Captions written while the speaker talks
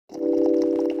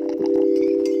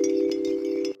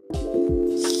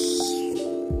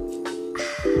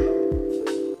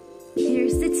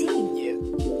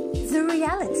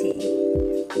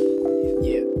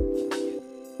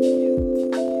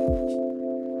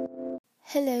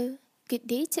Hello, good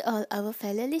day to all our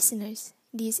fellow listeners.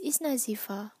 This is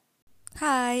Nazifa.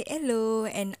 Hi, hello,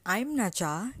 and I'm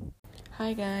Najah.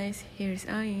 Hi guys, here's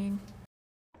Ain.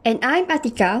 And I'm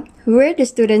Atikah. We're the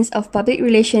students of Public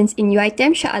Relations in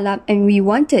UiTM Shah Alam, and we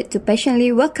wanted to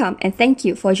passionately welcome and thank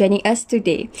you for joining us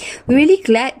today. We're really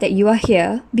glad that you are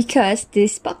here because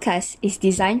this podcast is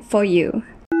designed for you.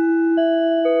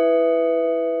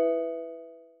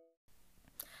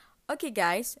 Okay,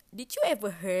 guys, did you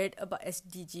ever heard about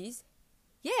SDGs?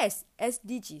 Yes,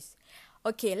 SDGs.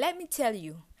 Okay, let me tell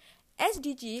you.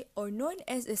 SDG, or known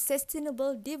as a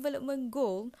Sustainable Development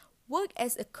Goal, work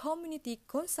as a community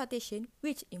consultation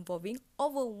which involving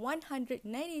over 193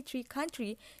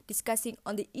 countries discussing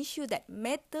on the issue that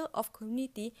matter of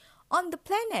community on the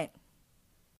planet.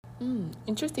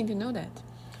 Interesting to know that.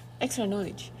 Extra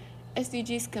knowledge.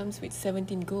 SDGs comes with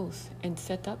 17 goals and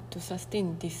set up to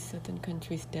sustain this certain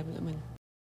country's development.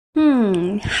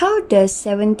 How does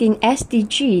 17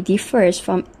 SDG differs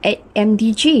from 8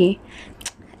 MDG?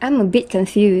 I'm a bit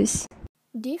confused.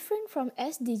 Different from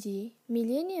SDG,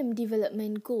 Millennium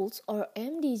Development Goals or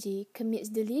MDG commits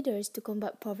the leaders to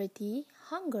combat poverty,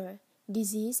 hunger,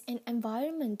 disease and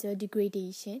environmental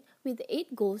degradation with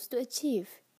 8 goals to achieve.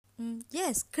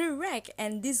 Yes, correct.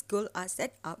 And these goals are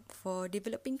set up for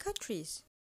developing countries.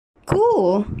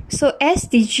 Cool. So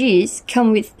SDGs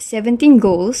come with 17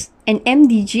 goals and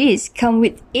MDGs come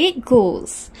with 8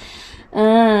 goals.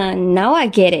 Now I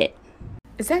get it.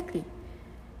 Exactly.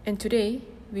 And today,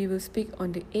 we will speak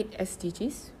on the 8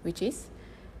 SDGs, which is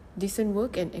decent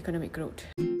work and economic growth.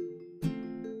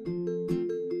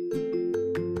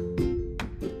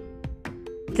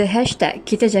 The hashtag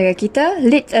Kita Jaga Kita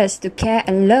leads us to care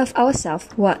and love ourselves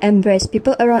while embrace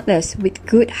people around us with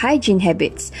good hygiene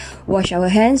habits. Wash our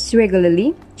hands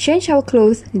regularly, change our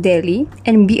clothes daily,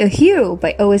 and be a hero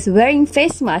by always wearing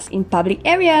face masks in public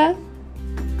area.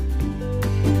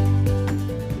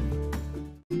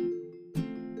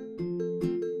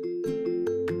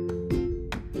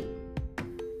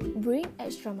 Bring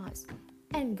extra masks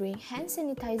and bring hand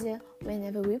sanitizer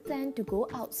whenever we plan to go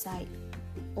outside.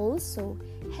 Also,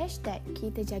 hashtag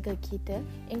Kita Jaga Kita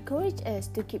encourage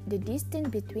us to keep the distance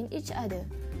between each other,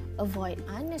 avoid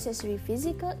unnecessary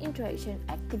physical interaction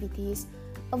activities,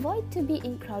 avoid to be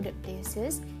in crowded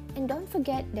places, and don't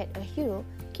forget that a hero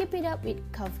keep it up with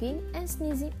coughing and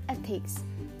sneezing ethics.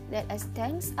 Let us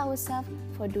thank ourselves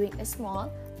for doing a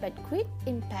small but quick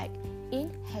impact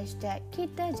in hashtag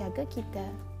Kita Jaga Kita.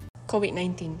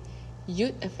 COVID-19.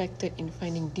 Youth affected in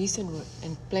finding decent work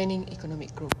and planning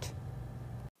economic growth.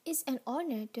 It's an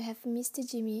honor to have Mr.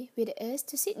 Jimmy with us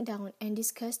to sit down and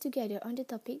discuss together on the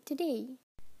topic today.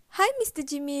 Hi, Mr.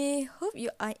 Jimmy. Hope you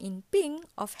are in pink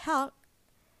of health.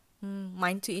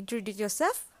 Mind to introduce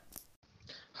yourself?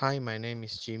 Hi, my name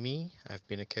is Jimmy. I've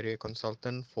been a career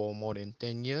consultant for more than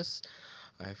 10 years.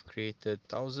 I've created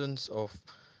thousands of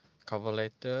cover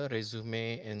letter,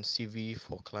 resume, and CV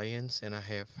for clients, and I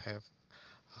have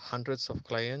hundreds of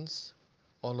clients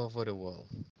all over the world.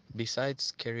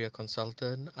 Besides career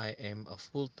consultant, I am a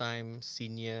full-time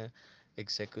senior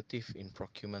executive in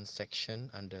procurement section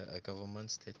under a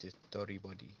government statutory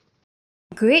body.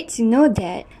 Great to know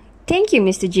that. Thank you,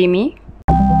 Mr. Jimmy.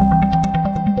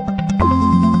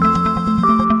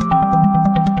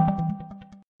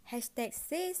 Hashtag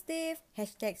stay safe,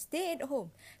 hashtag stay at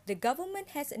home. The government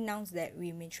has announced that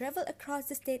we may travel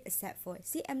across the state except for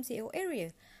CMCO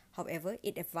area. However,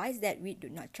 it advised that we do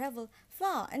not travel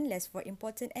far unless for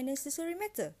important and necessary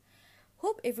matter.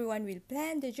 Hope everyone will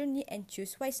plan the journey and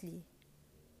choose wisely.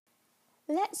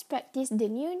 Let's practice the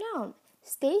new norm.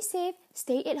 Stay safe,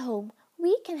 stay at home.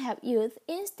 We can help youth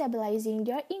in stabilizing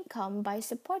their income by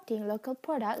supporting local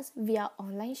products via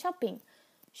online shopping.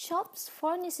 Shops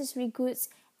for necessary goods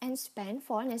and spend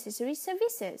for necessary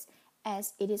services,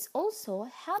 as it is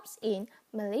also helps in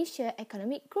Malaysia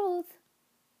economic growth.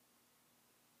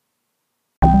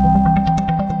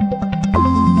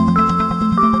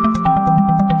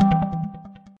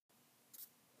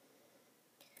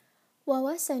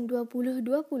 Wawasan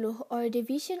 2020 or the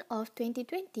Vision of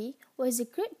 2020 was a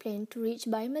great plan to reach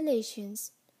by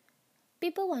Malaysians.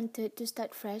 People wanted to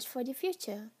start fresh for the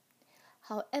future.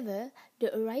 However,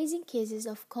 the arising cases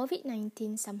of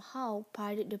COVID-19 somehow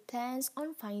parted the plans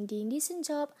on finding decent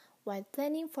job while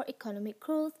planning for economic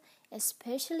growth,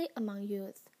 especially among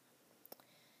youth.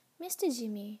 Mr.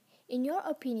 Jimmy, in your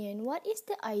opinion, what is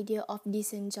the idea of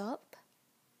decent job?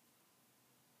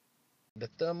 The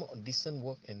term decent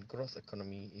work and growth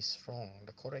economy is wrong.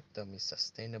 The correct term is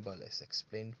sustainable, as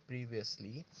explained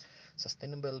previously.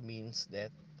 Sustainable means that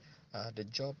the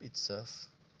job itself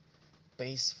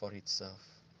pays for itself.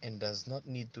 and does not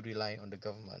need to rely on the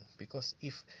government, because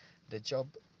if the job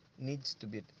needs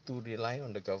to rely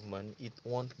on the government, it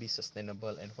won't be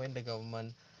sustainable, and when the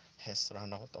government has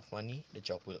run out of money, the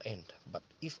job will end. But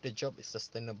if the job is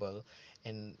sustainable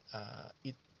and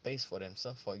it pays for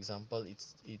themselves, for example,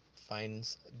 it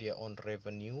finds their own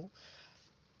revenue,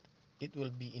 it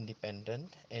will be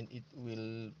independent and it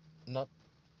will not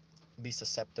be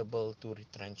susceptible to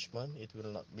retrenchment, it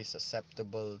will not be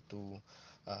susceptible to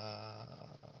uh,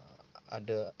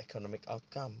 other economic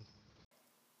outcome.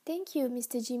 Thank you,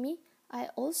 Mr. Jimmy. I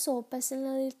also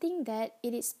personally think that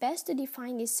it is best to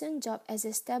define decent job as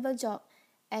a stable job,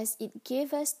 as it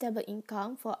gives us stable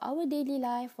income for our daily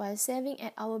life while saving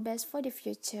at our best for the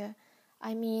future.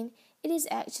 I mean, it is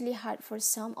actually hard for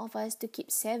some of us to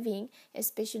keep saving,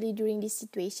 especially during this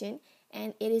situation,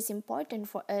 and it is important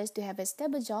for us to have a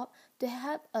stable job to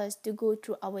help us to go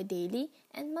through our daily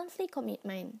and monthly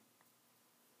commitment.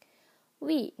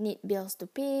 We need bills to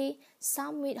pay,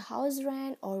 some with house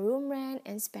rent or room rent,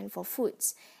 and spend for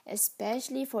foods,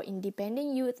 especially for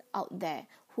independent youth out there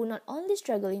who not only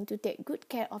struggling to take good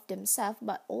care of themselves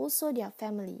but also their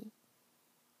family.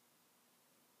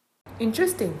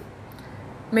 Interesting.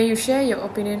 May you share your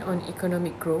opinion on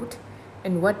economic growth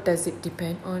and what does it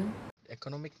depend on?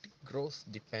 Economic growth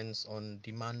depends on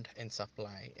demand and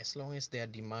supply. As long as there are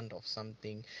demand of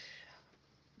something,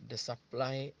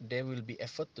 there will be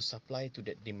effort to supply to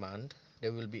that demand,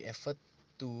 there will be effort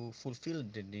to fulfill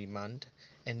the demand,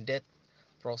 and that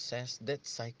process, that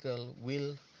cycle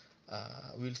will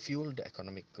fuel the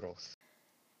economic growth.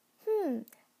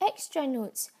 Extra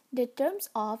notes. The terms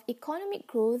of economic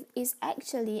growth is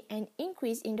actually an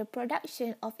increase in the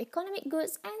production of economic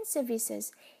goods and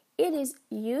services. It is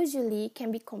usually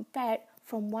can be compared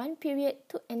from one period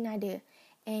to another.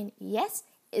 And yes,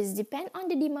 it depends on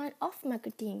the demand of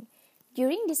marketing.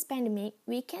 During this pandemic,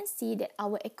 we can see that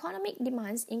our economic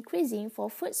demands increasing for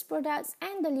foods products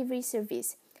and delivery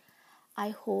service. I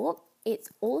hope it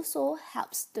also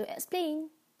helps to explain.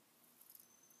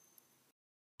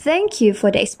 Thank you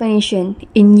for the explanation.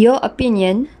 In your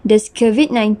opinion, does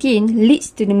COVID-19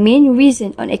 leads to the main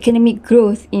reason on economic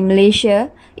growth in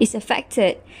Malaysia is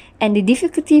affected and the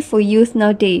difficulty for youth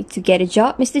nowadays to get a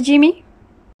job, Mr. Jimmy?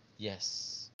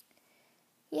 Yes.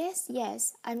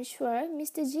 Yes, I'm sure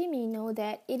Mr. Jimmy know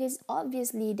that it is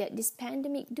obviously that this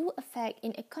pandemic do affect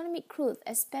in economic growth,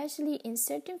 especially in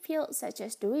certain fields such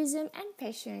as tourism and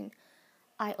fashion.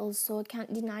 I also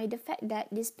can't deny the fact that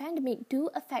this pandemic do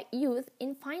affect youth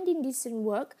in finding decent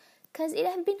work because it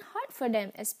has been hard for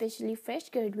them, especially fresh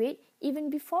graduate, even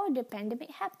before the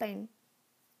pandemic happened.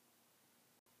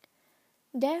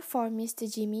 Therefore, Mr.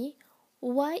 Jimmy,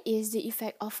 why is the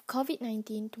effect of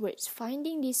COVID-19 towards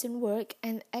finding decent work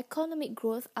and economic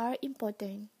growth are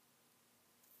important?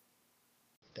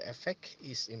 The effect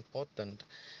is important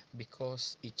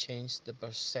because it changed the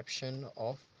perception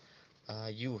of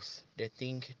youth. They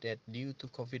think that due to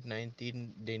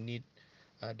COVID-19,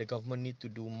 the government need to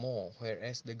do more,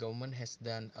 whereas the government has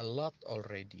done a lot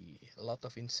already. A lot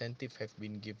of incentive have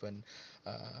been given.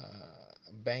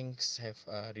 Banks have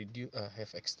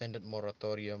extended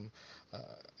moratorium.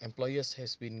 Employers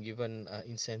has been given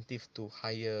incentive to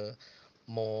hire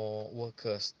more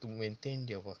workers to maintain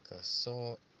their workers.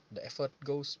 So the effort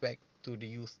goes back to the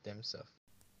youth themselves.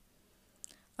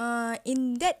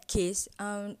 In that case,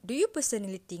 do you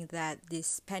personally think that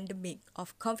this pandemic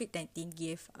of COVID-19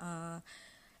 gave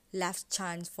last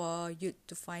chance for youth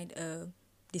to find a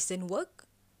decent work?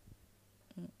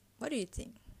 What do you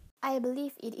think? I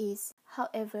believe it is.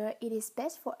 However, it is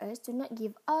best for us to not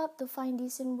give up to find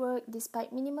decent work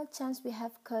despite minimal chance we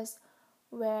have because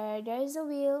where there is a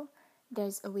will,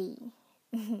 there's a way.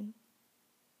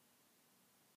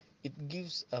 It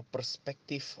gives a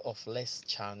perspective of less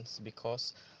chance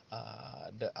because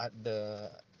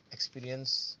the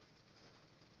experienced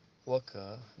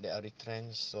worker, they are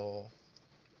retrenched, so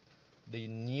the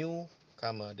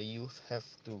newcomer, the youth, have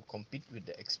to compete with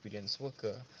the experienced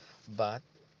worker. But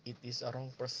it is a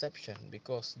wrong perception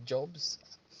because jobs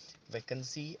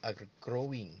vacancy are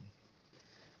growing.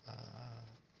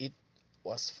 It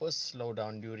was first slowed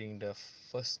down during the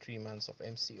first 3 months of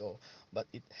MCO, but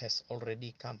it has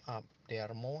already come up. There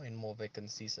are more and more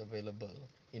vacancies available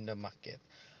in the market.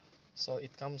 So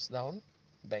it comes down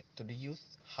back to the youth,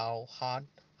 how hard,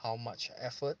 how much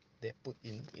effort they put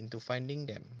into finding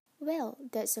them. Well,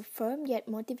 that's a firm yet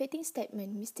motivating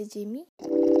statement, Mr. Jimmy.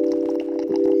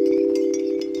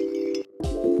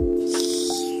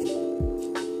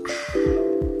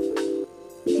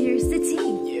 Here's the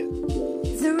tea.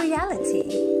 The reality.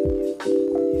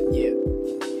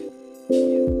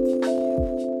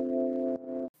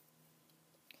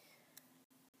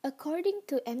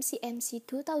 MCMC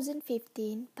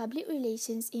 2015 Public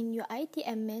Relations in your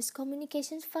ITMS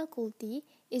Communications Faculty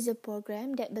is a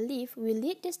program that believe will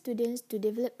lead the students to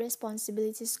develop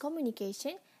responsibilities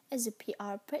communication as a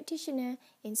PR practitioner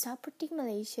in supporting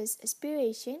Malaysia's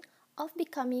aspiration of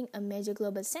becoming a major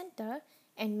global center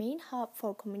and main hub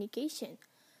for communication,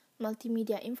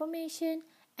 multimedia information,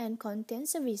 and content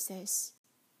services.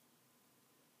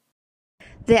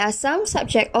 There are some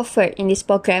subjects offered in this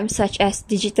program such as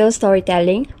digital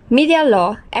storytelling, media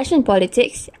law, action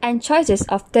politics, and choices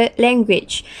of third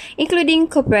language, including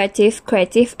cooperative,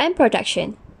 creative, and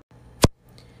production.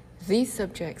 These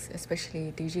subjects,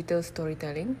 especially digital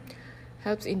storytelling,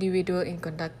 helps individual in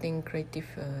conducting creative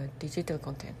digital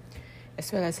content,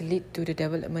 as well as lead to the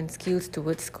development skills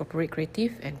towards corporate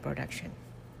creative and production.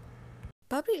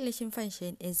 Public relation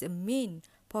function is a main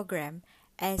program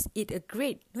as it a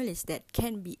great knowledge that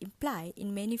can be applied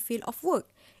in many fields of work.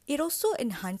 It also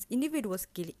enhances individual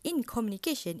skill in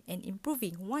communication and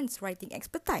improving one's writing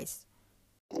expertise.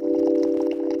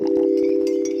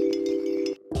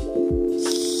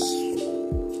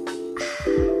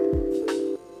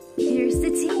 Here's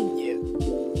the tea.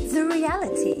 The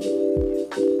reality.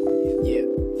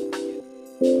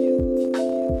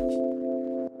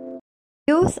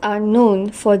 Youth are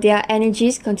known for their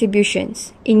energy's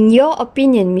contributions. In your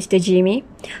opinion, Mr. Jimmy,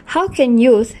 how can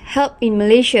youth help in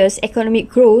Malaysia's economic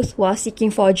growth while seeking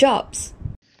for jobs?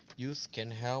 Youth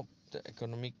can help the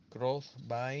economic growth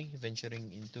by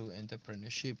venturing into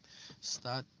entrepreneurship,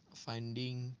 start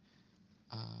finding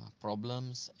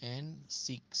problems and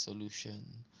seek solution.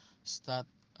 Start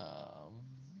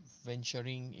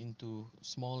venturing into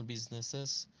small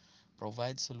businesses,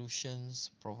 provide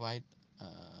solutions, provide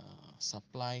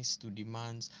supplies to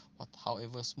demands.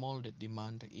 However small the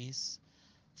demand is,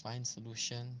 find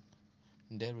solution.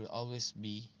 There will always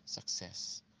be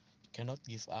success. You cannot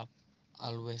give up.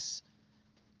 Always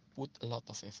put a lot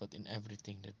of effort in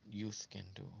everything that youth can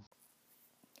do.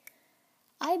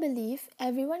 I believe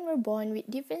everyone were born with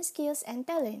different skills and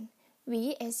talent.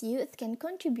 We as youth can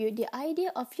contribute the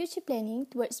idea of future planning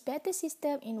towards better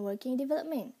system in working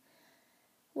development.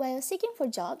 While seeking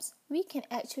for jobs, we can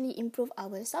actually improve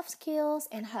our soft skills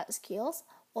and hard skills,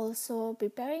 also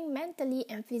preparing mentally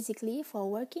and physically for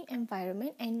working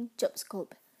environment and job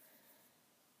scope.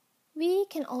 We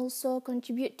can also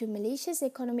contribute to Malaysia's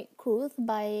economic growth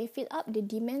by fill up the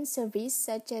demand service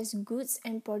such as goods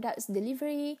and products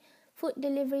delivery, food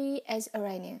delivery as a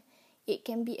runner. It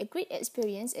can be a great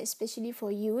experience, especially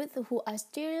for youth who are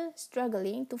still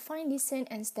struggling to find decent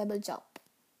and stable job.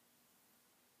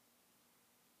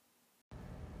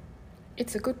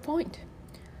 It's a good point.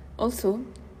 Also,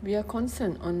 we are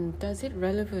concerned on does it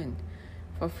relevant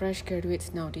for fresh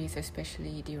graduates nowadays,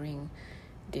 especially during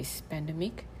this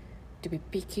pandemic, to be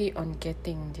picky on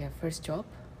getting their first job?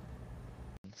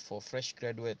 For fresh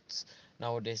graduates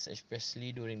nowadays,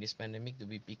 especially during this pandemic, to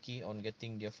be picky on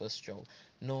getting their first job.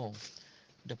 No,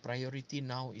 the priority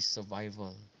now is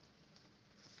survival.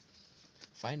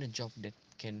 Find a job that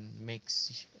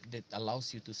that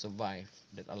allows you to survive,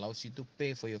 that allows you to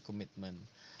pay for your commitment,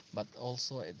 but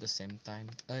also at the same time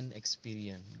earn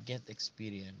experience, get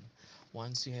experience.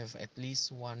 Once you have at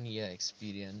least 1 year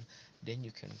experience, then you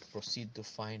can proceed to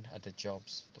find other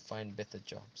jobs, to find better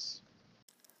jobs.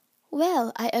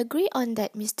 Well, I agree on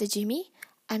that, Mr. Jimmy.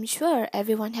 I'm sure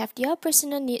everyone have their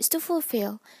personal needs to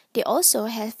fulfill. They also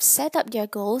have set up their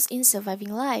goals in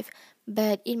surviving life.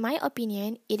 But in my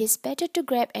opinion, it is better to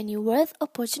grab any worth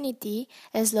opportunity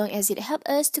as long as it helps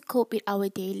us to cope with our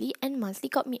daily and monthly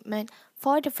commitment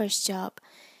for the first job.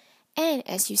 And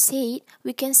as you said,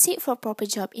 we can seek for proper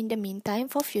job in the meantime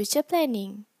for future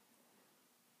planning.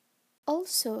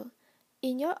 Also,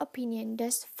 in your opinion,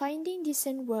 does finding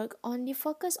decent work only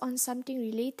focus on something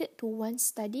related to one's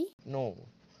study? No.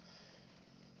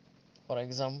 For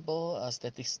example, a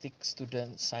statistics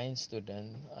student, science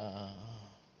student,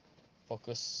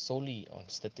 focus solely on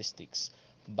statistics,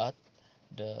 but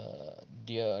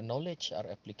their knowledge are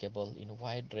applicable in a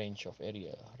wide range of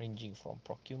area, ranging from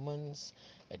procurements,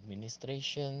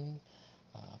 administration,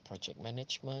 project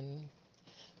management.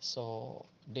 So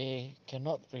they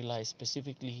cannot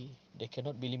they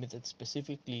cannot be limited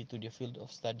specifically to their field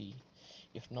of study.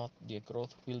 If not, their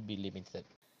growth will be limited.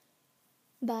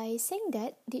 By saying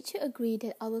that, did you agree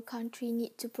that our country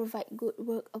need to provide good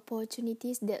work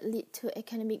opportunities that lead to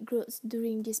economic growth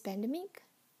during this pandemic?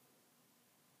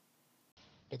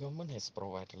 The government has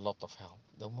provided a lot of help.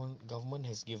 The government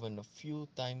has given a few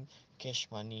time cash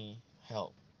money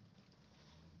help.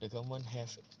 The government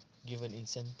have given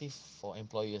incentive for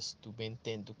employers to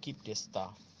maintain, to keep their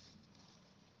staff.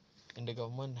 And the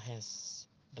government has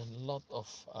done a lot of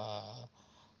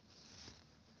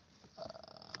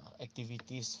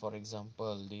activities, for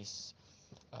example,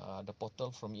 the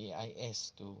portal from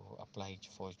AIS to apply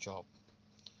for a job.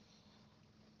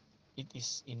 It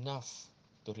is enough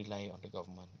to rely on the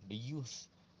government. The youth,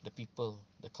 the people,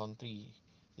 the country,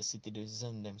 the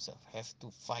citizens themselves have to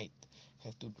fight,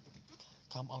 have to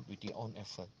come out with their own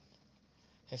effort,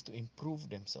 have to improve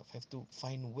themselves, have to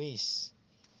find ways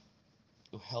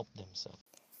to help themselves.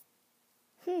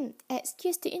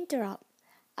 Excuse to interrupt.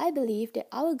 I believe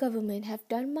that our government have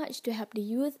done much to help the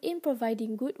youth in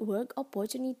providing good work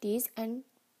opportunities and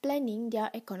planning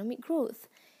their economic growth.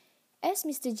 As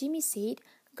Mr. Jimmy said,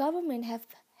 government have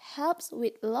helps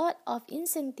with a lot of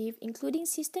incentive including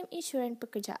Sistem Insurans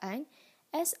Pekerjaan,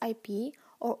 SIP,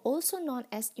 or also known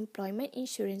as Employment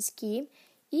Insurance Scheme,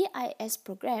 EIS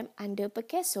program under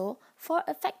Pekeso for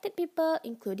affected people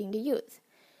including the youth.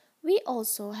 We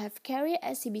also have career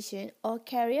exhibition or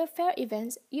career fair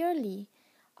events yearly.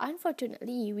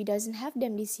 Unfortunately, we doesn't have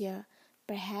them this year.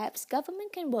 Perhaps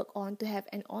government can work on to have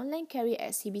an online career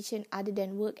exhibition other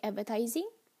than work advertising?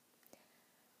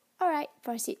 Alright,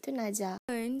 proceed to Najah.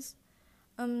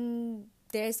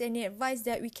 There's any advice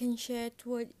that we can share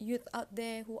toward youth out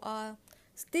there who are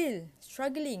still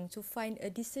struggling to find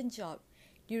a decent job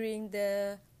during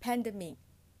the pandemic?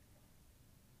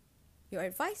 Your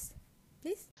advice,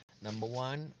 please? Number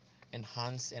one,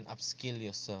 enhance and upskill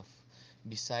yourself.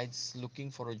 Besides looking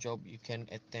for a job, you can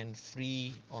attend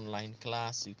free online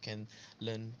class, you can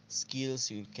learn skills,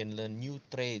 you can learn new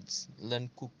trades, learn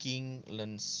cooking,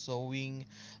 learn sewing,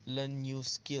 learn new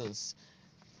skills,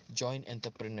 join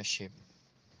entrepreneurship,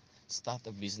 start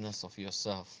a business of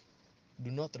yourself.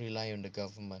 Do not rely on the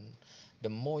government. The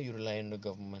more you rely on the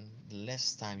government, the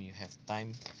less time you have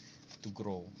time to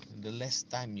grow, the less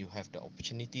time you have the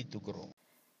opportunity to grow.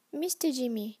 Mr.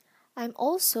 Jimmy, I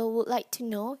also would like to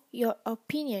know your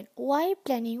opinion why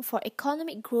planning for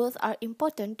economic growth are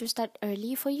important to start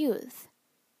early for youth.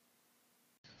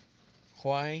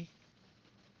 Why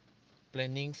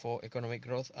planning for economic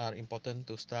growth are important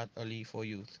to start early for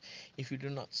youth? If you do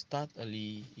not start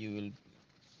early, you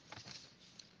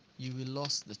will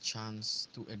lose the chance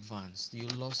to advance. You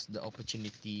will lose the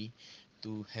opportunity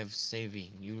to have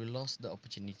saving. You will lose the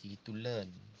opportunity to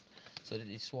learn. So that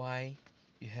is why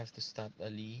you have to start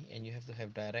early and you have to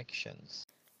have directions.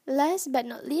 Last but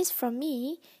not least from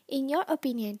me, in your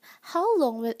opinion, how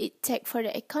long will it take for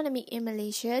the economy in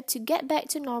Malaysia to get back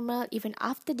to normal even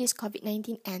after this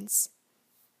COVID-19 ends?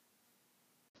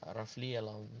 Roughly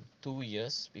around 2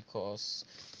 years, because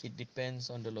it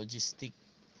depends on the logistic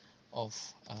of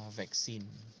vaccine.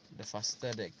 The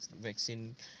faster the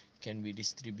vaccine can be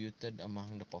distributed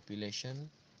among the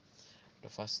population, the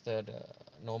faster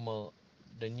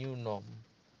the new norm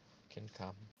can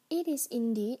come. It is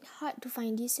indeed hard to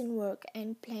find decent work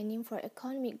and planning for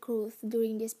economic growth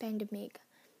during this pandemic.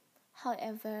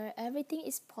 However, everything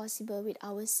is possible with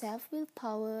our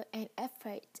self-willpower and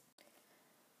effort.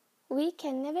 We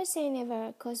can never say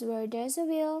never, cause where there's a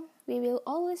will, we will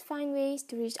always find ways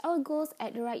to reach our goals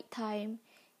at the right time.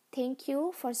 Thank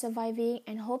you for surviving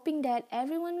and hoping that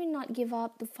everyone will not give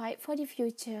up to fight for the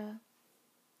future.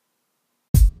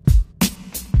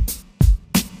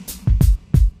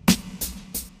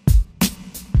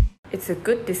 It's a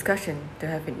good discussion to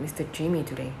have with Mr. Jimmy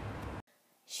today.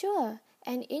 Sure,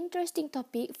 an interesting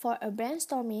topic for a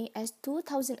brainstorming as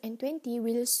 2020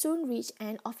 will soon reach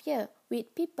end of year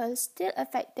with people still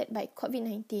affected by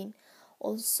COVID-19.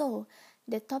 Also,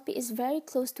 the topic is very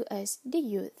close to us, the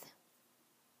youth.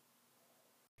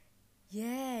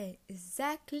 Yeah,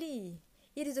 exactly.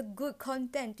 It is a good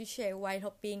content to share while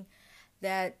hoping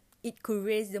that it could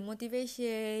raise the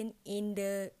motivation in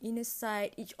the inner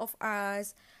side each of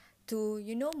us to,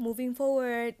 moving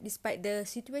forward despite the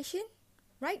situation,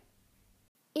 right?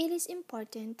 It is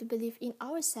important to believe in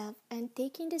ourselves and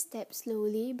taking the steps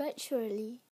slowly but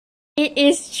surely. It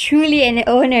is truly an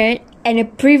honor and a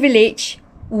privilege.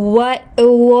 What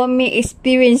a warming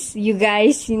experience, you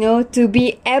guys, to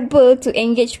be able to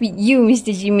engage with you,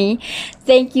 Mr. Jimmy.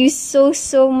 Thank you so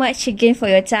much again for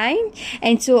your time.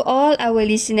 And to all our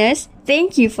listeners,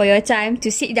 thank you for your time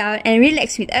to sit down and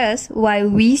relax with us while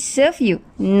we serve you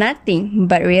nothing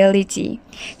but reality.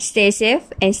 Stay safe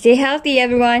and stay healthy,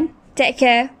 everyone. Take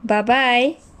care.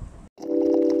 Bye-bye.